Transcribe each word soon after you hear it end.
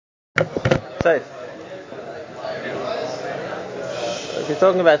So, if you're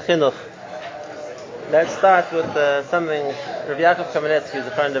talking about chinuch, let's start with something Rav Yaakov Kamenetsky,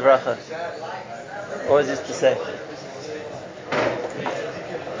 the friend of Racha, always used to say.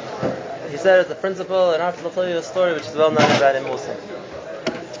 He said as a principle, and after I'll tell you a story which is well known about him also.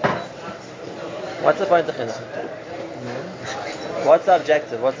 What's the point of chinuch? What's the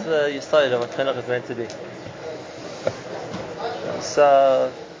objective? What's the yesod of what chinuch is meant to be?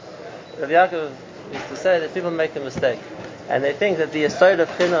 So, Rav Yaakov used to say that people make a mistake, and they think that the yesod of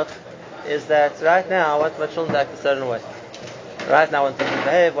chinuch is that right now I want my children to act a certain way. Right now I want them to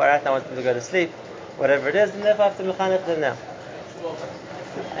behave, or right now I want them to go to sleep, whatever it is, and therefore I have to mechanech them now.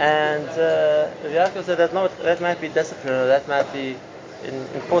 And Rav Yaakov said that might be discipline, or that might be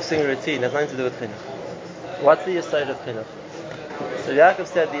enforcing routine. That's nothing to do with chinuch. What's the yesod of chinuch? So Rav Yaakov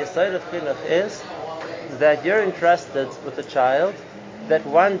said the yesod of chinuch is that you're entrusted with a child that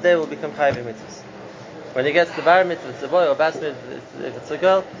one day will become chayav mitzvahs. When he gets to bar mitzvah, it's a boy, or bas mitzvah, if it's a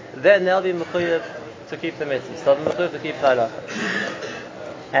girl, then they'll be mechuyev to keep the mitzvahs. They'll be mechuyev to keep the halacha.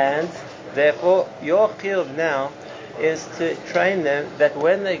 And therefore, your chiyuv now is to train them that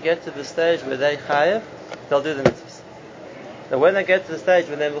when they get to the stage where they chayav, they'll do the mitzvahs. That when they get to the stage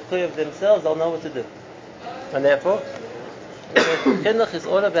when they're mechuyev themselves, they'll know what to do. And therefore, chinuch is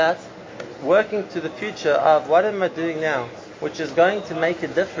all about working to the future of what am I doing now, which is going to make a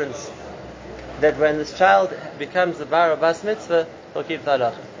difference, that when this child becomes a bar or bas mitzvah, he'll keep the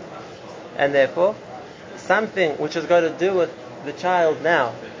halacha. And therefore, something which has got to do with the child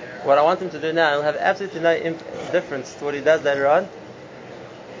now, what I want him to do now, will have absolutely no difference to what he does later on.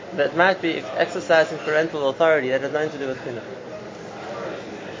 That might be exercising parental authority, that has nothing to do with chinuch.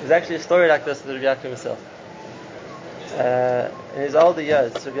 There's actually a story like this with Rav Yaakov himself. In his older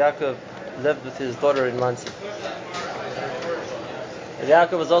years, Rav Yaakov lived with his daughter in Monsey. Rav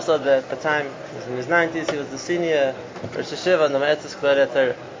Yaakov was also at the time, he was in his 90s, he was the senior Rosh Hashiva in the Me'etzes K'lorei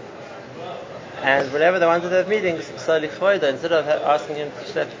Torah. And whenever they wanted to have meetings, so Lichvoida, instead of asking him to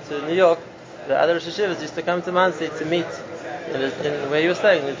schlep to New York, the other Rosh Hashivas used to come to Monsey to meet in where he was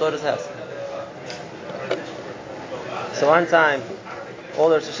staying, in his daughter's house. So one time, all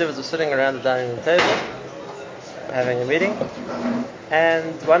the Rosh Hashivas were sitting around the dining room table, having a meeting,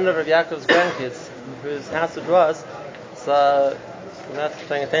 and one of Rav Yaakov's grandkids, whose house it was, so not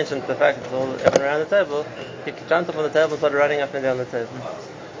paying attention to the fact that everyone around the table, he jumped up on the table and started running up and down the table.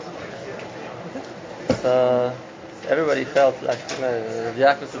 So everybody felt like, Rav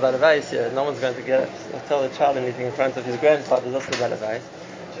Yaakov's about advice here. No one's going to tell the child anything in front of his grandfather. That's also about advice.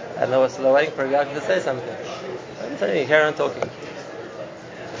 And they were still waiting for Rav Yaakov to say something. I didn't say anything. Carry on talking.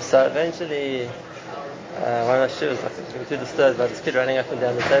 So eventually, one of the shivas, like, was too disturbed by this kid running up and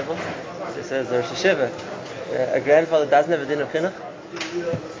down the table. He says, "There's a shiva. A grandfather doesn't have a din of chinuch."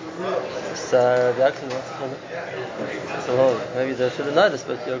 So Rav Yaakov says, "What's chinuch?" So, well, maybe they should have noticed,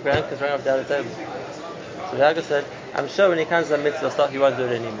 but your grandkid's running up and down the table. So Rav Yaakov said, "I'm sure when he comes to the mitzvah stuff, he won't do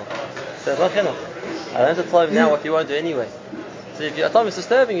it anymore." So it's not chinuch. I don't have to tell him now what he won't do anyway. So if I told him it's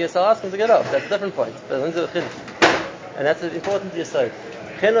disturbing you, so I'll ask him to get off. That's a different point. But I don't do chinuch. And that's an important yesod.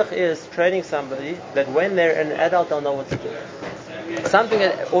 Chinuch is training somebody that when they're an adult, they'll know what to do. Something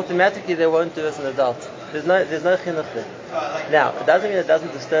that automatically they won't do as an adult. There's no chinuch there. Now, it doesn't mean it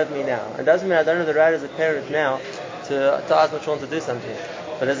doesn't disturb me now. It doesn't mean I don't have the right as a parent now to ask my children to do something.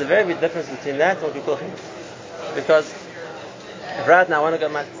 But there's a very big difference between that and what we call chinuch. Because if right now I want to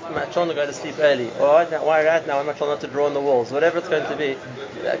get my children to go to sleep early, or right now I want my children not to draw on the walls, whatever it's going to be,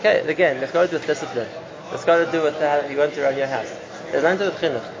 okay, again, let's go with discipline. Let's go to do with how you want to run your house. There's nothing to do with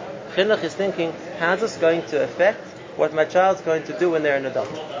chinuch. Chinuch is thinking, how's this going to affect what my child's going to do when they're an adult?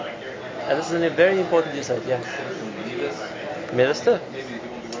 And this is a very important yesod, yeah. Midas too.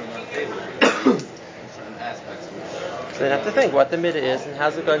 So they have to think what the midah is and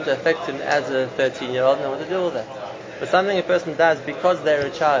how's it going to affect him as a 13-year-old and know what to deal with that. But something a person does because they're a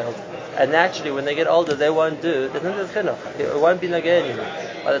child, and naturally when they get older they won't do, there's nothing to do with chinuch. It won't be nageh anymore.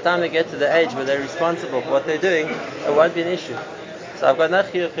 By the time they get to the age where they're responsible for what they're doing, it won't be an issue. So I've got no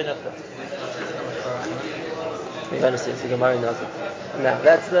chiyuv chinuch. You're going to see it's a Gemara knows it. Now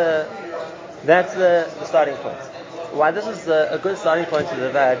that's the starting point. Why this is a good starting point to the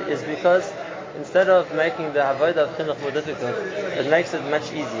Vad is because instead of making the avodah of chinuch more difficult, it makes it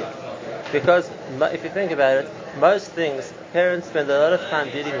much easier. Because if you think about it, most things parents spend a lot of time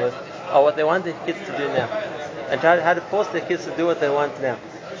dealing with are what they want their kids to do now, and how to force their kids to do what they want now.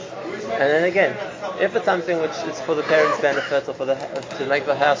 And then again, if it's something which is for the parents' benefit or to make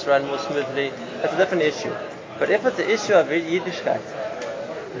the house run more smoothly, that's a different issue. But if it's an issue of Yiddishkeit,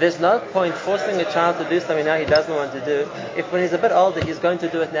 There's no point forcing a child to do something now he doesn't want to do, if when he's a bit older he's going to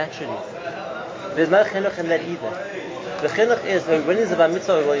do it naturally. There's no chinuch in that either. The chinuch is when he's a bar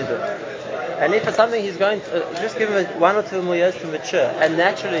mitzvah, will you do it? And if it's something he's going to, just give him 1 or 2 more years to mature, and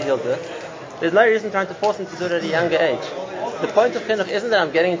naturally he'll do it, there's no reason trying to force him to do it at a younger age. The point of chinuch isn't that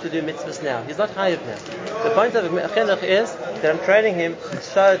I'm getting him to do mitzvahs now. He's not chayiv now. The point of chinuch is that I'm training him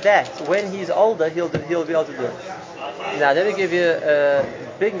so that when he's older, he'll be able to do it. Now, let me give you a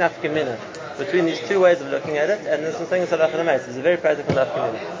big nafkamina between these two ways of looking at it, and there's something that's halakha l'maaseh. It's a very practical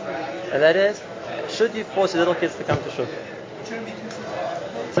nafkamina, and that is, should you force your little kids to come to shul?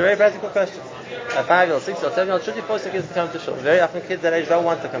 It's a very practical question. A 5-year-old, 6-year-old, 7-year-old, should you force your kids to come to shul? Very often kids that age don't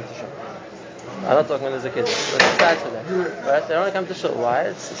want to come to shul. I'm not talking when there's a kid. There's sides for that. Right? They don't want to come to shul. Why?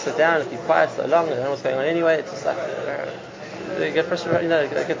 It's sit down and be quiet so long, and they don't know what's going on anyway. It's just like they get frustrated.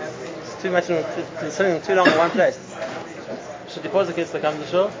 They get too much sitting too long in one place. Should you force the kids to come to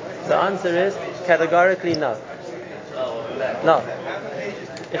shul? The answer is categorically no. No.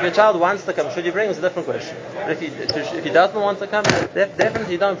 If your child wants to come, should you bring him? It's a different question. But if he doesn't want to come,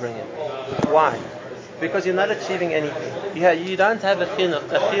 definitely don't bring him. Why? Because you're not achieving anything. You don't have a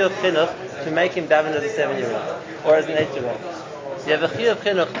chiyuv chinuch to make him daven as a 7-year-old or as an 8-year-old. You have a chiyuv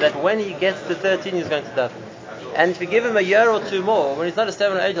chinuch that when he gets to 13, he's going to daven. And if you give him a year or 2 more, when he's not a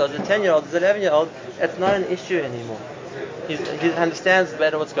 7 or 8-year-old, he's a 10-year-old, he's an 11-year-old, it's not an issue anymore. He understands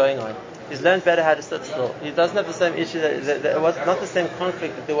better what's going on. He's learned better how to sit still. He doesn't have the same issue, that it was not the same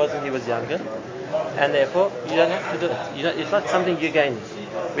conflict that there was when he was younger. And therefore, you don't have to do it. It's not something you're gaining.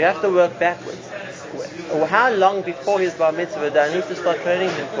 We have to work backwards. How long before his bar mitzvah do I need to start training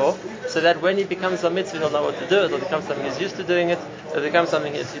him for, so that when he becomes bar mitzvah he'll know what to do, it'll become something he's used to doing it, it'll become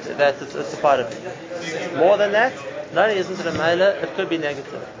something it's a part of it. More than that, not only isn't it a mailer, it could be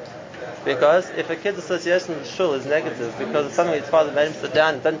negative. Because if a kid's association with shul is negative, because it's something his father made him sit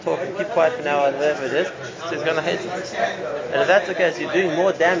down, don't talk, and keep quiet for an hour, whatever it is, so he's going to hate it. And if that's the case, you're doing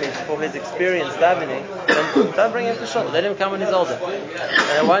more damage for his experience davening, then don't bring him to shul. Let him come when he's older.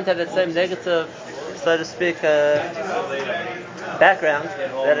 And it won't have that same negative, so to speak, background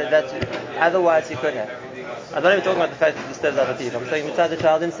that otherwise he could have. I'm not even talking about the fact that he disturbs other people. I'm saying inside the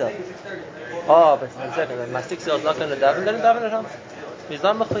child himself. Oh, but one second, my 6-year-old's not going to daven, let him daven at home. He's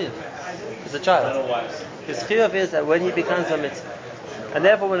not mechuyev. He's a child. His chiyuv is that when he becomes a mitzvah. And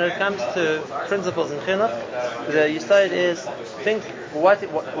therefore, when it comes to principles in chinuch, the yesod is think what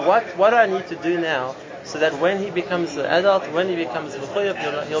do I need to do now, so that when he becomes an adult, when he becomes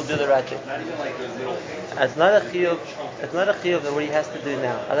mechuyev, he'll do the right thing. It's not a chiyuv. It's not a chiyuv that what he has to do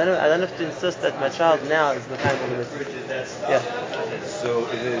now. I don't have to insist that my child now is the kind of mitzvah. Yeah. So,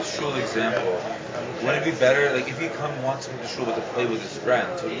 in the shul example, would it be better, like if he wants to come to shul to play with his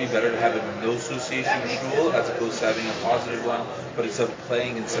friends, would it be better to have no association with shul as opposed to having a positive one, but instead of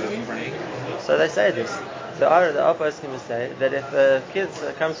playing instead of praying? So they say this. The opposite can say that if a kid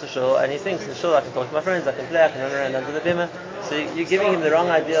comes to shul and he thinks in shul I can talk to my friends, I can play, I can run around under the bima, so you're giving him the wrong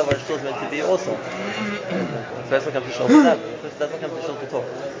idea of what shul is meant to be also. The person comes to shul to love. The person doesn't come to shul to talk.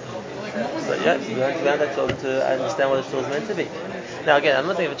 So yeah, you want to learn that shul to understand what the shul is meant to be. Now again, I'm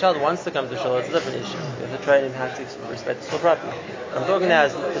not saying if a child wants to come to shul, it's a different issue. You have to train him how to respect the shul properly. I'm talking now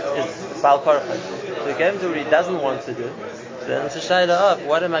is bal korach. So you get him to what he doesn't want to do, then it's a shayla of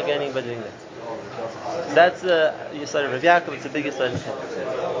what am I gaining by doing that? That's the yesod of Rav Yaakov. It's a big yesod.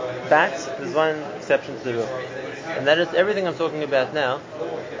 But there's one exception to the rule, and that is everything I'm talking about now.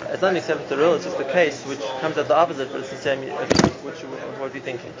 It's not an exception to the rule. It's just a case which comes at the opposite, but it's the same. What you're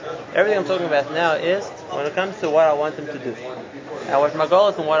thinking. Everything I'm talking about now is when it comes to what I want him to do. And what my goal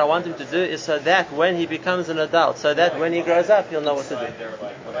is and what I want him to do is so that when he becomes an adult, so that when he grows up, he'll know what to do.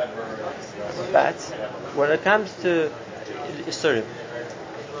 But when it comes to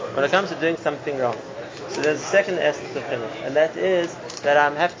doing something wrong, so there's a second aspect of chinuch, and that is that I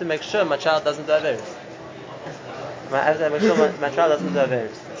have to make sure my child doesn't do averos. I have to make sure my child doesn't do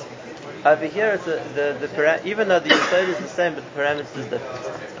averos. Over here, it's even though the yesod is the same, but the parameter is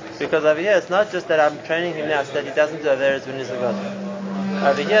different. Because over here, it's not just that I'm training him now so that he doesn't do averos when he's a god.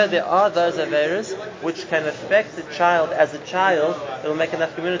 Over here, there are those averos which can affect the child as a child. It will make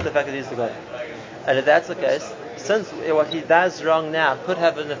enough community the fact that he's a god. And if that's the case, since what he does wrong now could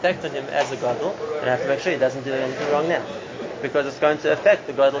have an effect on him as a gadol, then I have to make sure he doesn't do anything wrong now, because it's going to affect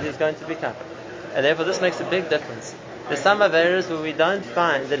the gadol he's going to become. And therefore, this makes a big difference. There's some averos where we don't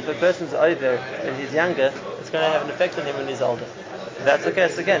find that if a person's over when he's younger, it's going to have an effect on him when he's older. If that's the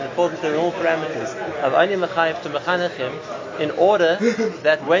case, again, it falls into the normal parameters of only mechayev to mechanech him in order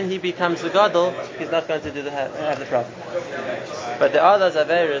that when he becomes a gadol, he's not going to have the problem. But there are those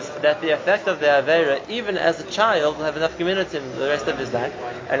averas that the effect of the avera, even as a child, will have enough community in the rest of his life.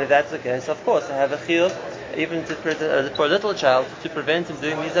 And if that's the case, of course, I have a chiyuv, even for a little child, to prevent him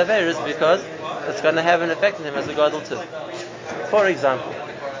doing these averas, because it's going to have an effect on him as a gadol too. For example,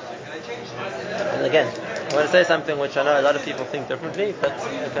 and again, I want to say something which I know a lot of people think differently, but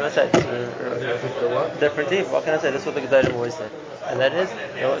what can I say? Differently? What can I say? This is what the Gedolim always say. And that is,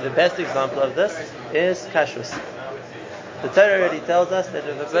 the best example of this is kashrus. The Torah already tells us that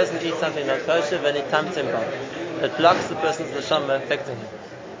if a person eats something not kosher, then he tamtim bam. It blocks the person's neshama affecting him.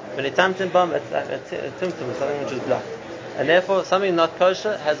 When he tamtim bam, it's like a tumtum, something which is blocked. And therefore, something not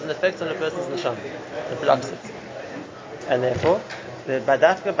kosher has an effect on a person's neshama. It blocks it. And therefore, the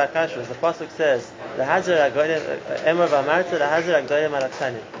Badafka Bakashrus, the pasuk says, "The Hazer Agoyim Emor V'Amarta, the Hazer Agoyim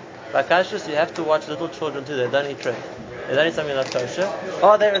Alaktanim." Bakashrus, you have to watch little children too. They don't eat treif. They don't eat something not kosher.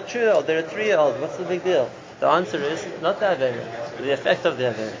 Oh, they're a 2-year-old, they're a 3-year-old. What's the big deal? The answer is not the avera, but the effect of the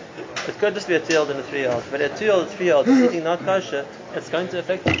avera. It could just be a 2-year-old and a 3-year-old, but a 2-year-old, 3-year-old is eating not kosher. It's going to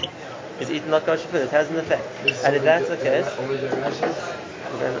affect him. He's eating not kosher food. It has an effect. And if that's the case,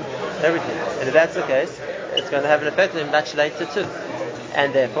 everything. And if that's the case, it's going to have an effect on him much later too.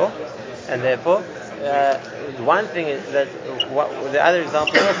 And therefore, one thing is that the other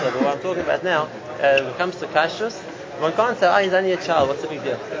example also, but what I'm talking about now, when it comes to kashrus, one can't say, he's only a child, what's the big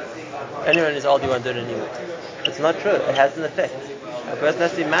deal? Anyone who's old, you won't do it anyway. It's not true. It has an effect. A person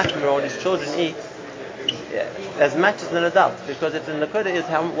has to be machmir when his children eat as much as an adult, because if the nakuda is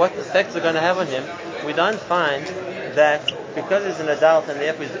what effects are going to have on him, we don't find that because he's an adult and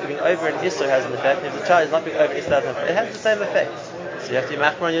therefore he's being over an issur has an effect. If the child is not being over issur, it has the same effect. So you have to be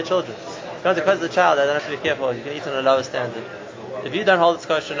machmir on your children. Because of the child, I don't have to be careful. You can eat on a lower standard. If you don't hold it's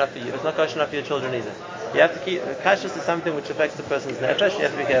kosher enough for you, it's not kosher enough for your children either. You have to keep kashrus is something which affects the person's nefesh. You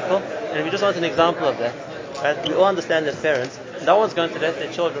have to be careful. And if you just want an example of that, right, we all understand as parents, no one's going to let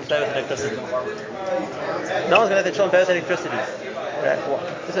their children play with electricity. No one's going to let their children play with electricity. Right?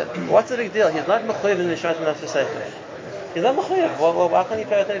 What's the big deal? He's not mechuyev in the Mishrat Nafsh Sefer. He's not mechuyev. Why can't he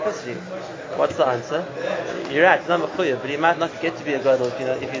play with electricity? What's the answer? You're right. He's not mechuyev, but he might not get to be a gadol if he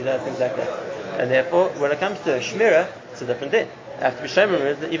does things like that. And therefore, when it comes to shmira, it's a different thing. I have to be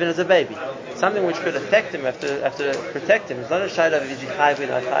shomer even as a baby. Something which could affect him, have to protect him. It's not a shayla of is he chayiv or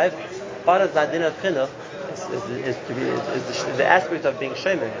not chayiv. Part of the din of chinuch is the aspect of being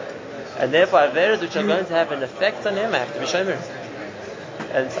shomer. And therefore, averas which are going to have an effect on him, I have to be shomer.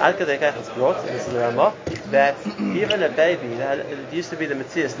 And it's Ad Kedei Kach, it's brought, and this is the Ramah, that even a baby, it used to be the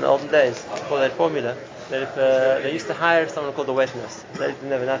Metzias in the olden days, for that formula, that if they used to hire someone called a wet nurse. They didn't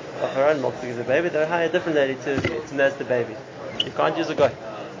have enough of her own milk to give the baby, they would hire a different lady to nurse the baby. You can't use a goy.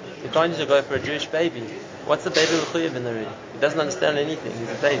 You can't use a goy for a Jewish baby. What's the baby l'chuyev in already? He doesn't understand anything, he's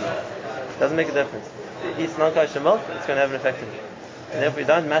a baby. It doesn't make a difference. He eats non-kosher milk, it's going to have an effect on him. And if we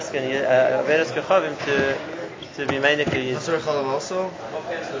don't masken averas kechavim to be manic. Basar b'chalav also?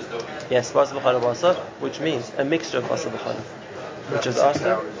 Yes, basar b'chalav also, which means a mixture of basar b'chalav. Which is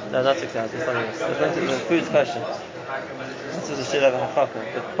also? No, not 6 hours, it's something else. The food's kosher. This is a shit of a hachaka.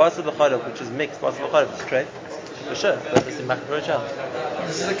 But basar b'chalav, which is mixed, basar b'chalav is straight. For sure, but this is machmir for a child.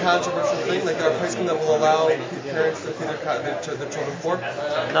 This is a controversial thing, like there are places that will allow parents to feed their children pork?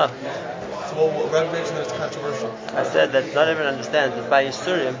 No. So what mentioned that it's controversial? I said that not everyone understands that by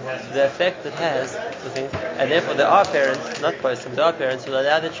Yisurim, the effect it has, and therefore there are parents, not poskim, there are parents who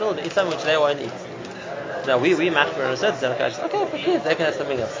allow their children to eat something which they won't eat. Now we machmir on a certain set of okay, for kids, they can have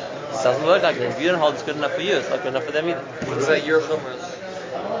something else. It doesn't work like that. If you don't hold it's good enough for you, it's not good enough for them either. What about your chumras?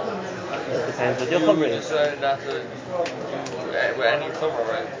 It depends what your chumra is. Not to do any chumra,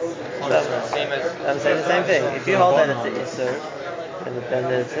 right? I'm saying the same thing. If you hold that it's an issur, then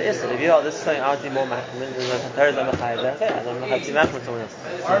it's an issur. If you hold this is something I want to be more machmir, then the Torah is not mechayiv. Okay, I don't know how to be machmir with someone else.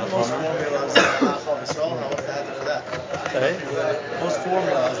 Aren't most formulas not Chol Yisrael? How was that for that? Sorry? Most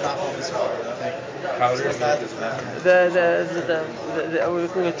formulas not Chol Yisrael. Powder milk is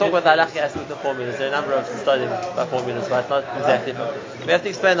we can talk about the halachic aspect of formulas. There are a number of studies about formulas, but it's not exactly. We have to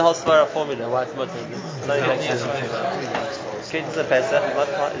explain the whole svara of formula, why it's mutter. It's not exactly. Kids and Pesach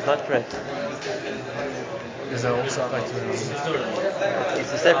is not correct. Is that also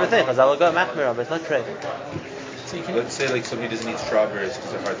It's a separate thing, because I will go machmir, but it's not correct. Let's say like somebody doesn't eat strawberries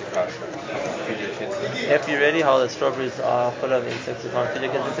because they're hard to kasher. Feed your kids. If you really hold that strawberries are full of insects, you can't feed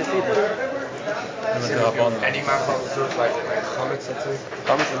your kids insects either. Any machal surf like chametz, let's say?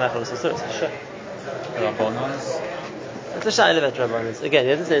 Chametz is machal surf, for sure. Rabbanos? It's a shayla about Rabbanos. Again,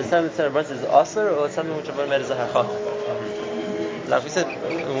 it doesn't say something that Rabbanos is asur or something which Rabbanon made as a harchaka. Like we said,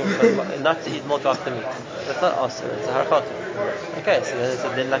 not to eat milk after meat. That's not asur, it's a harchaka. Okay, so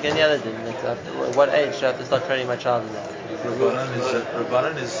then like any other din, what age do I have to start training my child in that?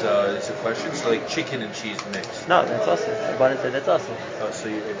 Rabbanan is a question. So like chicken and cheese mix. No, that's awesome. Rabbanan said that's awesome. Oh, so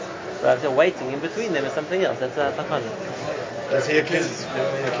you. But if they're waiting in between them is something else. That's takana. Let's say your kid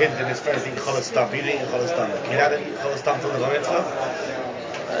and his friends eat challah stop eating challah stop. Can you have them eat challah stop till the bar mitzvah?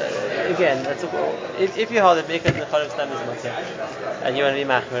 Again, if you hold it because the challah stam is mutter, and you want to be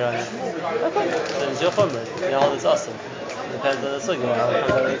machmir on it, okay, then it's your chumrah. You hold it's awesome. Depends on the sugi. How it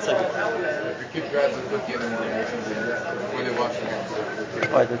comes out of the sugi. If your kid grabs a cookie in the morning, when they're washing hands.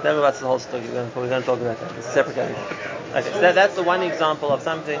 Alright, let's never about the whole story. We're going to talk about that. It's a separate category. Okay, so that's the one example of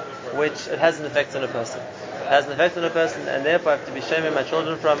something which it has an effect on a person. It has an effect on a person, and therefore I have to be shaming my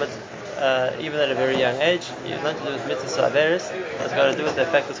children from it, even at a very young age. It's nothing to do with mitzvahs or averis. It's got to do with the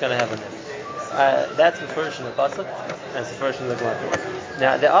effect it's going to have on them. That's the first in the pasuk, and it's the first in the Gemara.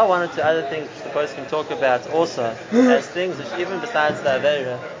 Now there are one or two other things which the post can talk about also as things which even besides the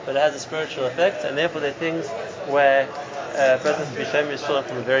avera, but it has a spiritual effect, and therefore they're things where a person can be shown his children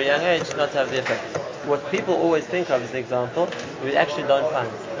from a very young age not to have the effect. What people always think of as the example, we actually don't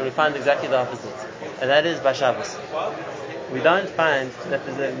find, and we find exactly the opposite, and that is by Shabbos. We don't find that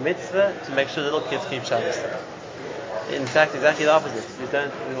there's a mitzvah to make sure little kids keep Shabbos. In fact, exactly the opposite. We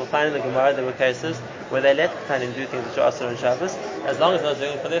will find in the Gemara there were cases where they let Ketanim do things which are Asur on Shabbos, as long as they're not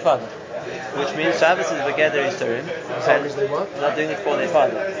doing it for their father. Which means Shabbos is Begeder Yisurim, and they're not doing it for their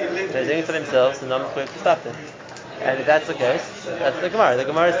father. They're doing it for themselves, and not going to stop them. And if that's the case, that's the Gemara. The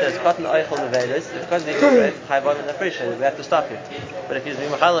Gemara says, "Cotton oichel nevelis." Because he's chayvon and appreciated, we have to stop him. But if he's doing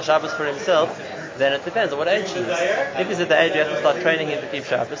machal Shabbos for himself, then it depends on what age he is. If he's at the age you have to start training him to keep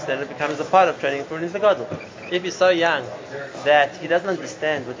Shabbos, then it becomes a part of training for him in the gadol. If he's so young that he doesn't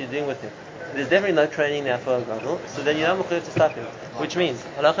understand what you're doing with him, there's definitely no training now for a gadol, so then you're not mechuyev to stop him. Which means,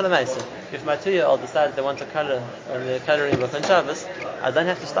 halacha l'maaseh, if my 2-year-old decides they want to color on the coloring book on Shabbos, I don't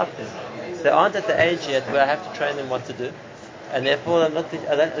have to stop them. They aren't at the age yet where I have to train them what to do, and therefore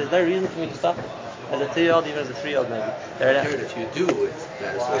there's no reason for me to stop them. As a 2-year-old, even as a 3-year-old maybe. If you do with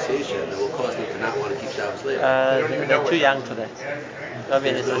that association, it will cause them to not want to keep Shabbos later. They're too young for that. I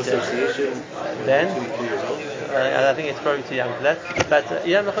mean, There's no association then 2 years old. I think it's probably too young for that. But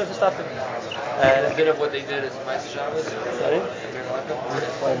you have to stop them. A bit of what they did is Ma'aseh Shabbos. Sorry?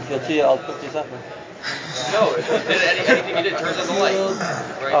 Well, if you're 2-year-old, put yourself in. No, if he did anything he did turns on the light.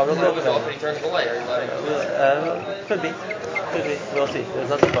 Right? Oh, we'll talk goes about off and he turns on the light. Are you letting him? Could be. We'll see. There's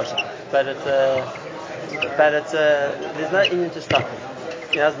not a question. But there's no Indian to stop him.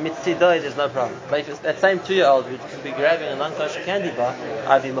 Mitzidoi, there's no problem. But if it's that same 2-year-old who could be grabbing a non-kosher candy bar,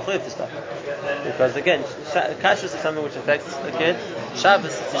 I'd be mechuyev to stop him. Because again, kashrus is something which affects the kid.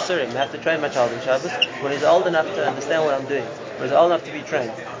 Shabbos is yisurim. I have to train my child in Shabbos when he's old enough to understand what I'm doing. When he's old enough to be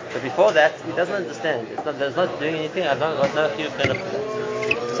trained. But before that, he doesn't understand. There's not doing anything. I've not got no chiyuv for that.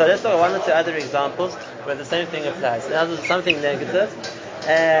 So let's talk about one or two other examples where the same thing applies. Now there's something negative,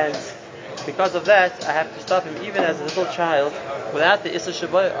 and because of that, I have to stop him even as a little child without the Issa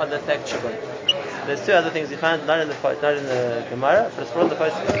Shaboy or the effect Shaboy. There's two other things we find not in the Gemara, but it's from the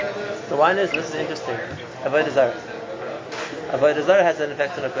Posuk. The one is, this is interesting, Avodah Zarah. Avodah Zarah has an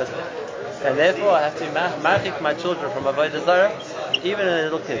effect on a person. And therefore I have to marchik my children from Avodah Zarah, even in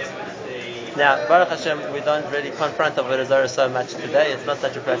little kids. Now, Baruch Hashem, we don't really confront Avodah Zarah so much today. It's not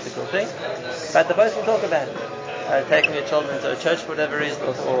such a practical thing. But the Posuk will talk about it. Taking your children to a church for whatever reason,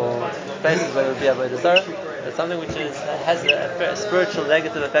 or places where it would be Avodah Zarah. It's something which has a spiritual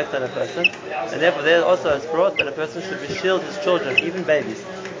negative effect on a person. And therefore there also is brought that a person should shield his children, even babies,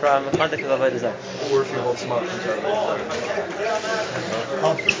 from the contact of Avodah Zarah. Or if you hold smart things out of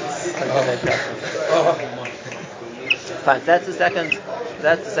Fine. That's the second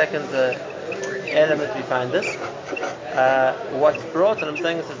element we find this. What's brought, and I'm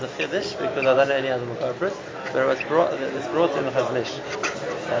saying this as a chiddush because I don't know any other will go for it, but it's brought in the Chaznish.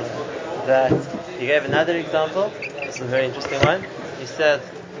 That he gave another example. This is a very interesting one. He said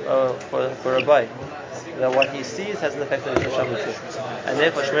for a boy that what he sees has an effect on his neshama too, and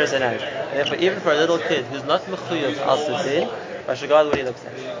therefore shmer zenai. And therefore, even for a little kid who's not mechuyev al sidin, I should guard what he looks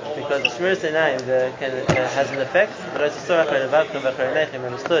at, because shmer zenai has an effect. But as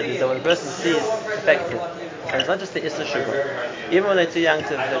understood is that what a person sees affects him, and it's not just the issa shubah. Even when they're too young to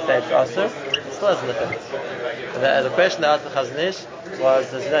say it's asur, it still has an effect. The question that asked the Chaznish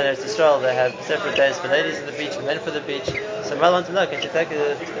was, as you know, in Eretz Yisrael they have separate days for ladies at the beach and men for the beach. So I want to know, can she take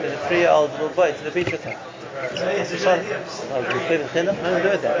a 3-year-old little boy to the beach with her? No, do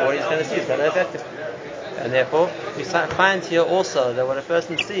it that. What he's going to see is going to affect him. And therefore, we find here also that what a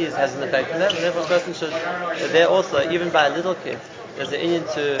person sees has an effect on them, and therefore a person should, there also, even by a little kid, there's an Indian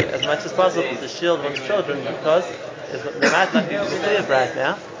to, as much as possible, to shield one's children, because They might not be clear right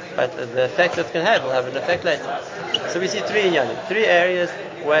now, but the effect that can have will have an effect later. So we see three areas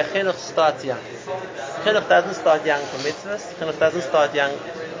where chinuch starts young. Chinuch doesn't start young for mitzvahs. Chinuch doesn't start young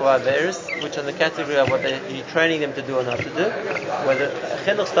for averos, which are in the category of what you're training them to do or not to do. Where the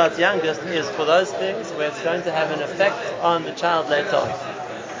chinuch starts youngest is for those things where it's going to have an effect on the child later on.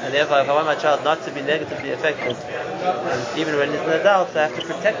 And therefore, if I want my child not to be negatively affected, and even when he's an adult, I have to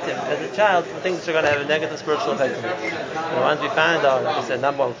protect him as a child from things which are going to have a negative spiritual effect on him. And the ones we found are, like I said,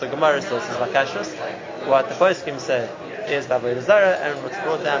 number one, the Gemara says is Vakashrus. What the poskim say is Avodah Zarah, and what's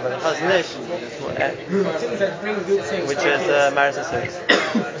brought down by the Chazon Ish, things that bring good things, which is Maris Service.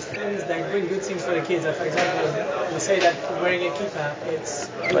 Things that bring good things for the kids. For example, we say that wearing a kippah, it's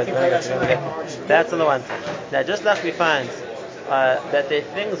looking for Hashem. That's on the one side. Now, just like we find that there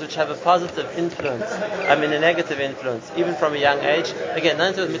are things which have a positive influence, a negative influence, even from a young age. Again,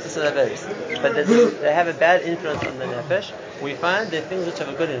 none to do with mitzvahs and averos, but they have a bad influence on the nefesh. We find there are things which have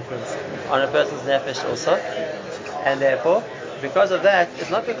a good influence on a person's nefesh also, and therefore, because of that, it's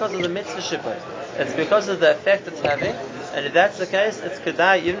not because of the mitzvah shibud, it's because of the effect it's having. And if that's the case, it's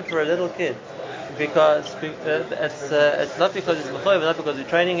kedai even for a little kid. Because it's not because it's mechuyev, not because we're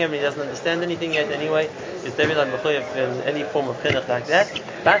training him and he doesn't understand anything yet anyway. It's definitely not mechuyev in any form of chinuch like that.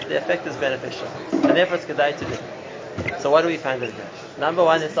 But the effect is beneficial, and therefore it's kedai to do. So what do we find over here? Number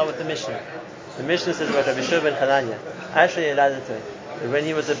one, let's start with the Mishnah. The Mishnah says about Rabbi Shua ben Chananya, Ashrei Yeladetei, when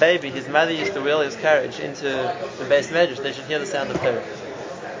he was a baby, his mother used to wheel his carriage into the Beis Medrash. They should hear the sound of Torah.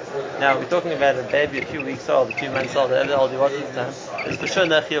 Now we're talking about a baby a few weeks old, a few months old, however old he was at the time. It's for sure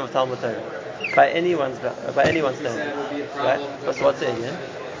no chiyuv of Talmud Torah. By anyone's standard, right? Because what's the Indian?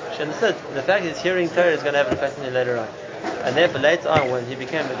 She understood the fact that he's hearing Torah is going to have an effect on him later on, and therefore later on, when he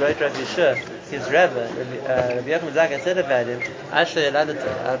became the great Rabbi Yeshua, his Rebbe, Rabbi Yochanan Zaka, said about him, "Ashrei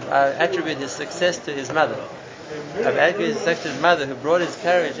Yeladetei." I attribute his success to his mother. I've attributed his success to his mother, who brought his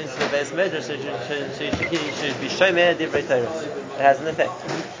carriage into the Beis Medrash, so he should be shomer divrei Torah. It has an effect,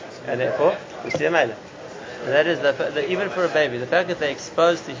 and therefore we see a meilah. And that is even for a baby, the fact that they're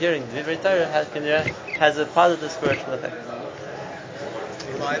exposed to hearing the Divrei Torah has a positive spiritual effect.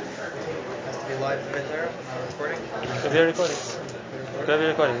 Live? Has to be live Divrei Torah? Recording? It could be a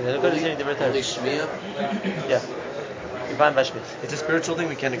recording. The good is hearing Divrei Torah. Only Shmiya? Yeah. You find by Shmiya. It's a spiritual thing,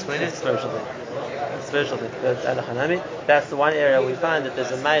 we can't explain it? It's a spiritual thing. It's a spiritual thing. That's the one area we find that there's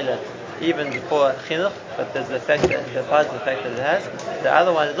a meilah even before chinuch, but there's the positive effect that it has. The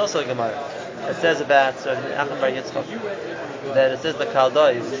other one is also a Gemara. It says about Nachman bar Yitzchak that it says the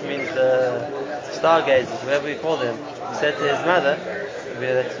Kaldoi, which means the stargazers, whatever we call them, said to his mother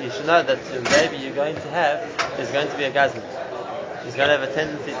that you should know that the baby you're going to have is going to be a gazlan. He's going to have a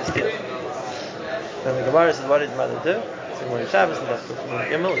tendency to steal. Then the Gemara says, what did his mother do? So when Shabbos and that's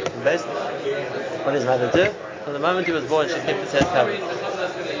Gimel, what did his mother do? From the moment he was born, she kept his head covered.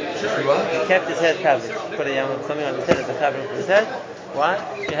 He kept his head covered. Put something on his head as a covering for his head. Why?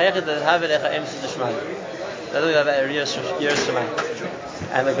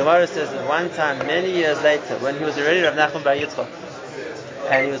 And the Gemara says that one time, many years later, when he was already Rav Nachman bar Yitzchak,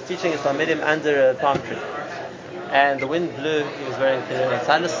 and he was teaching his Talmidim under a palm tree, and the wind blew, he was wearing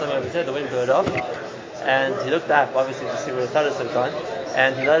talis, the wind blew it off, and he looked up, obviously, to see where the talis had gone,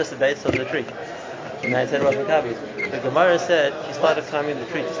 and he noticed the dates on the tree. And his head wasn't covered. The Gemara said he started climbing the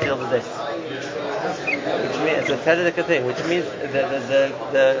tree to steal the dates. Which means it's a Tzedekah thing, which means the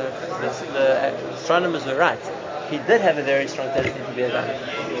astronomers were right. He did have a very strong tendency to be a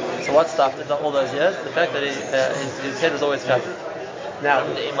guy. So what stopped it all those years? The fact that his head was always covered. Now,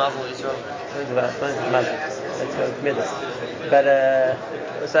 but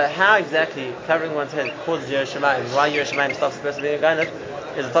so how exactly covering one's head causes Yiras Shamayim, why Yiras Shamayim stops the person being a guy,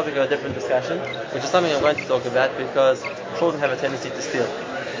 is a topic of a different discussion, which is something I'm going to talk about because children have a tendency to steal.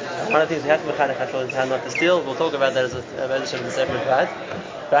 One of the things we have to mechanech our children how not to steal. We'll talk about that as a separate part.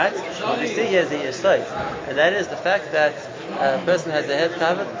 But what we see here is the yesod, and that is the fact that a person has their head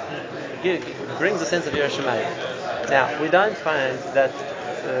covered brings a sense of Yiras Shamayim. Now we don't find that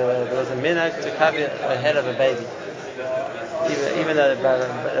there was a minhag to cover the head of a baby. Even though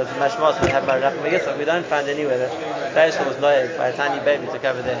mashmas would have Nachman bar Yitzchak, we don't find anywhere that Yisrael was noyeg by a tiny baby to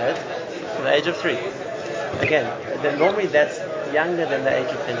cover their head from the age of 3. Again, then normally that's younger than the age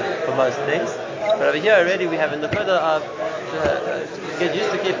of 10 for most things. But over here already we have a nukuda of get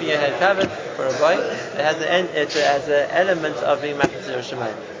used to keeping your head covered for a boy. It has an element of being machzir Yiras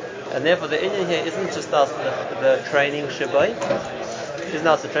Shamayim, and therefore the Indian here isn't just also the training shaboy. Isn't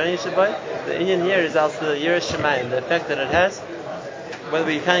also training shaboy. The Indian here is also the Yiras Shamayim, the effect that it has.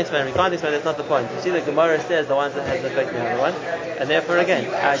 Whether you can explain or we can't explain, that's not the point. You see, the Gemara says the ones that has the effect on the other one, and therefore again,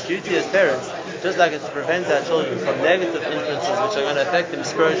 our duty as parents just like it's to prevent our children from negative influences which are going to affect them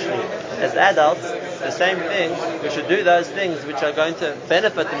spiritually as adults, the same thing, we should do those things which are going to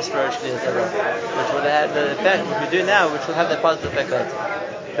benefit them spiritually as adults, which will have the effect, which we do now, which will have the positive effect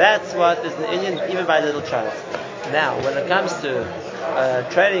later. That's what is an Indian, even by a little child. Now, when it comes to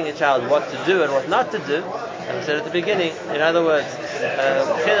training a child what to do and what not to do, as I said at the beginning, in other words,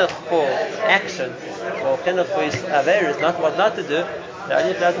 chinuch for action or chinuch for his averis, not what not to do, they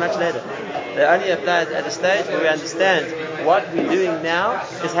only applies much later. They only applies at a stage where we understand what we're doing now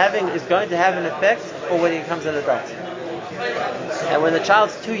is going to have an effect for when he becomes an adult. And when the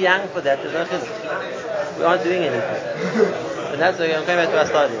child's too young for that, there's no chinuch. We aren't doing anything. And that's why I'm coming back to our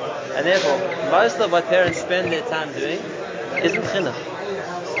study. And therefore, most of what parents spend their time doing isn't chinuch.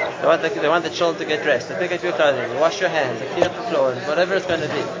 They want the children to get dressed, to pick up your clothing, and wash your hands, and clean up the floor, and whatever it's going to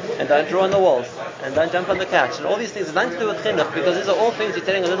be. And don't draw on the walls, and don't jump on the couch. And all these things have nothing to do with chinuch, because these are all things you're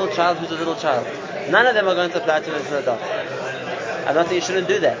telling a little child who's a little child. None of them are going to apply to him as an adult. I'm not saying you shouldn't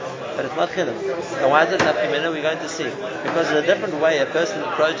do that, but it's not chinuch. And why is it nafkamina? We're going to see. Because there's a different way a person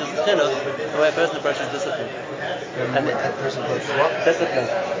approaches chinuch, the way a person approaches discipline. And discipline.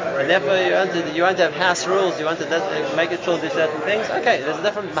 And therefore you want to have house rules, you want to make your children do certain things. Okay, there's a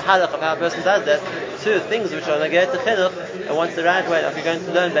different mahalach of how a person does that to things which are negated to chinuch, and what's the right way if you're going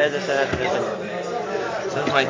to learn better, so how to do chinuch.